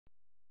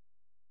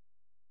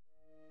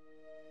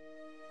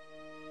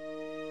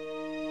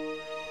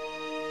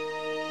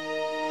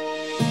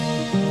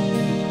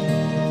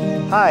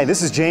Hi,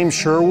 this is James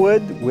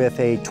Sherwood with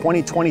a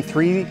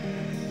 2023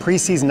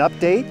 preseason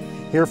update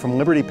here from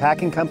Liberty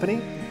Packing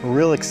Company. We're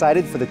really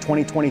excited for the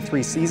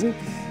 2023 season,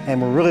 and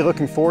we're really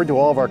looking forward to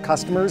all of our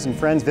customers and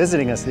friends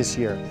visiting us this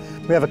year.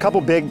 We have a couple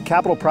big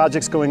capital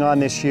projects going on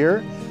this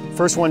year.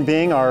 First one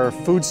being our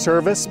food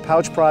service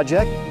pouch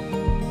project.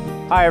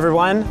 Hi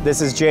everyone,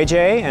 this is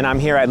JJ and I'm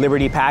here at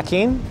Liberty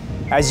Packing.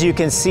 As you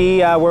can see,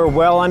 we're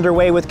well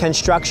underway with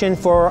construction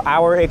for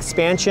our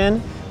expansion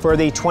for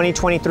the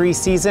 2023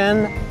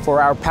 season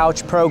for our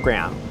pouch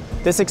program.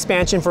 This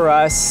expansion for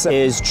us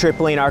is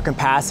tripling our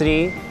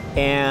capacity,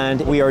 and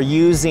we are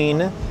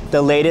using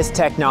the latest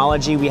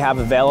technology we have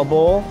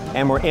available,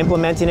 and we're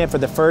implementing it for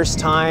the first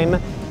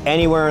time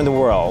anywhere in the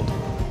world.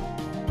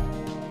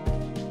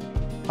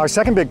 Our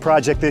second big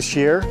project this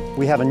year,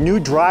 we have a new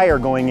dryer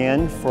going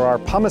in for our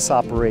pumice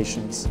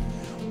operations.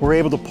 We're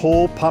able to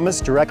pull pumice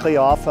directly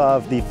off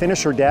of the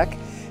finisher deck.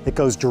 It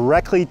goes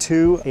directly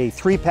to a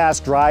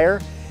 3-pass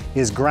dryer,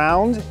 is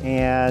ground,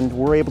 and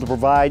we're able to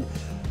provide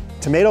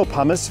tomato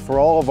pumice for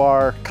all of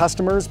our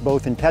customers,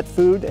 both in pet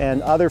food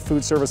and other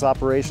food service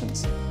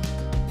operations.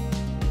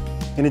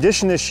 In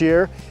addition, this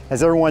year,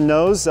 as everyone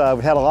knows, we've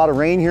had a lot of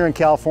rain here in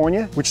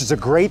California, which is a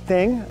great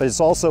thing, but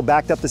it's also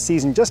backed up the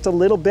season just a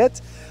little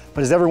bit.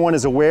 But as everyone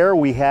is aware,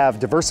 we have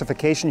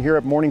diversification here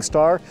at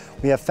Morningstar.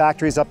 We have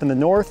factories up in the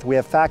north. We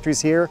have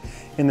factories here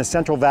in the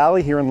Central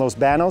Valley, here in Los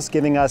Banos,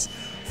 giving us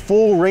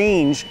full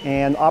range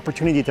and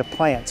opportunity to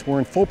plant. We're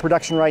in full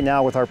production right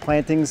now with our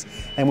plantings,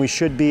 and we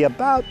should be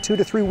about 2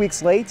 to 3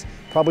 weeks late,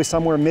 probably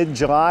somewhere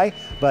mid-July,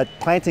 but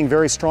planting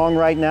very strong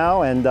right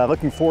now, and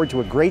looking forward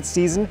to a great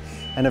season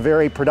and a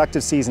very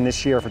productive season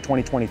this year for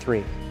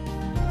 2023.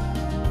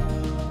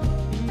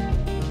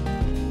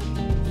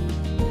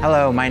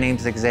 Hello, my name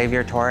is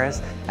Xavier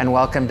Torres, and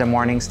welcome to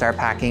Morningstar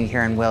Packing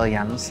here in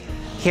Williams.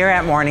 Here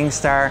at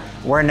Morningstar,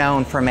 we're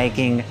known for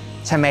making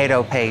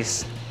tomato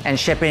paste and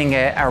shipping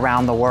it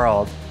around the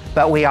world,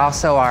 but we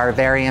also are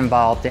very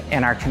involved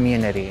in our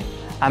community.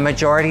 A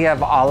majority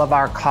of all of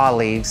our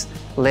colleagues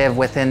live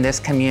within this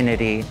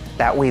community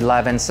that we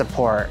love and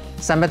support.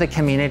 Some of the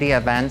community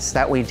events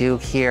that we do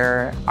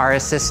here are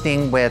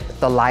assisting with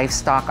the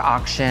livestock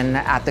auction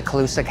at the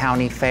Colusa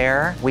County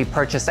Fair. We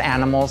purchase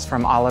animals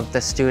from all of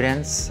the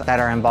students that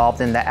are involved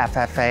in the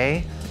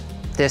FFA.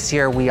 This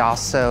year we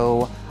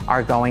also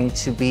are going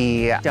to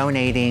be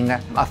donating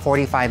a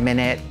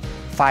 45-minute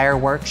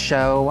fireworks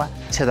show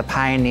to the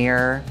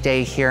Pioneer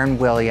Day here in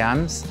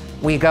Williams.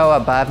 We go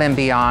above and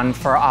beyond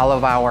for all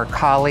of our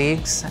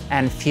colleagues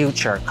and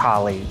future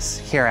colleagues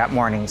here at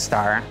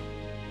Morningstar.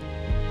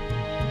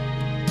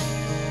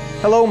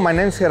 Hello, my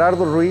name is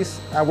Gerardo Ruiz.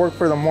 I work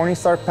for the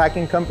Morningstar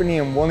Packing Company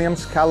in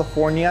Williams,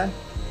 California.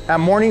 At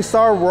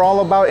Morningstar, we're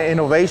all about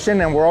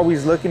innovation, and we're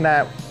always looking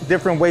at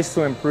different ways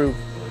to improve.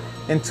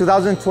 In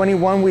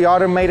 2021, we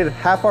automated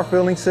half our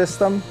filling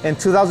system. In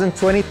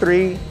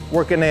 2023,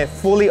 we're gonna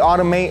fully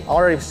automate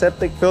our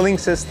aseptic filling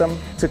system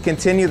to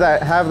continue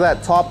have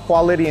that top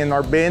quality in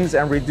our bins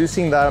and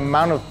reducing the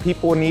amount of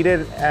people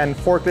needed and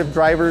forklift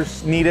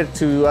drivers needed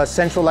to a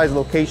centralized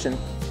location.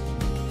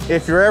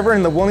 If you're ever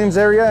in the Williams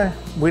area,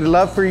 we'd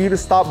love for you to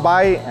stop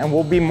by, and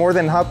we'll be more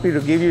than happy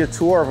to give you a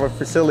tour of our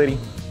facility.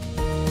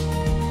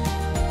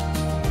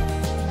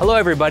 Hello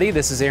everybody,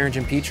 this is Aaron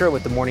Giampietro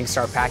with the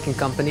Morningstar Packing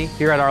Company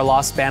here at our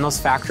Los Banos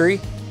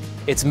factory.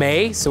 It's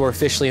May, so we're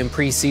officially in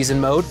pre-season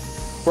mode,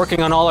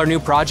 working on all our new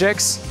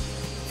projects.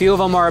 A few of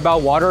them are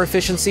about water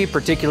efficiency,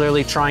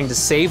 particularly trying to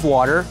save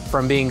water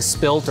from being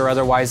spilt or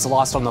otherwise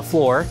lost on the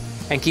floor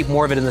and keep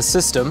more of it in the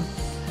system.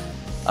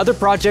 Other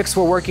projects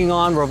we're working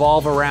on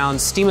revolve around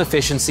steam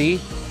efficiency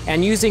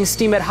and using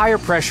steam at higher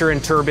pressure in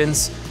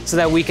turbines so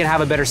that we can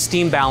have a better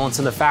steam balance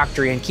in the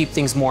factory and keep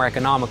things more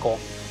economical.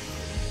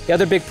 The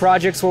other big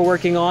projects we're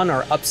working on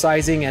are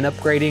upsizing and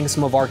upgrading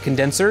some of our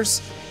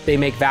condensers. They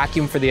make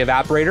vacuum for the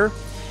evaporator,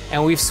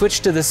 and we've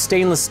switched to this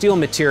stainless steel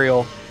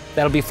material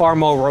that'll be far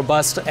more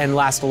robust and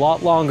last a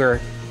lot longer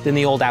than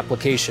the old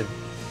application.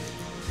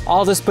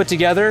 All this put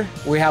together,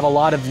 we have a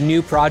lot of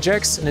new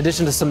projects in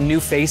addition to some new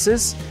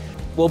faces.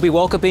 We'll be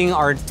welcoming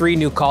our 3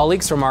 new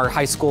colleagues from our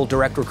high school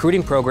direct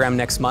recruiting program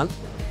next month.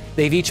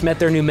 They've each met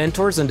their new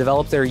mentors and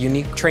developed their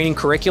unique training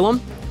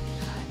curriculum.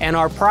 And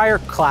our prior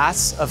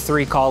class of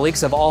 3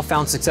 colleagues have all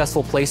found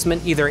successful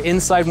placement either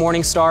inside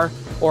Morningstar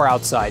or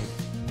outside.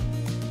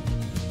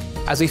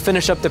 As we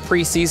finish up the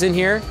pre-season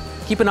here,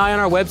 keep an eye on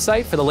our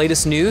website for the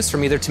latest news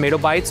from either Tomato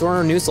Bites or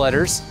our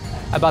newsletters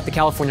about the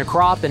California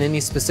crop and any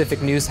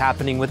specific news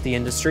happening with the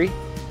industry.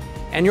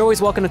 And you're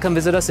always welcome to come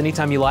visit us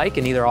anytime you like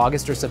in either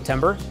August or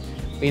September.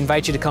 We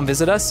invite you to come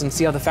visit us and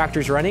see how the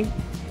factory's running,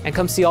 and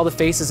come see all the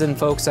faces and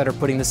folks that are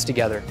putting this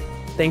together.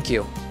 Thank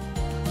you.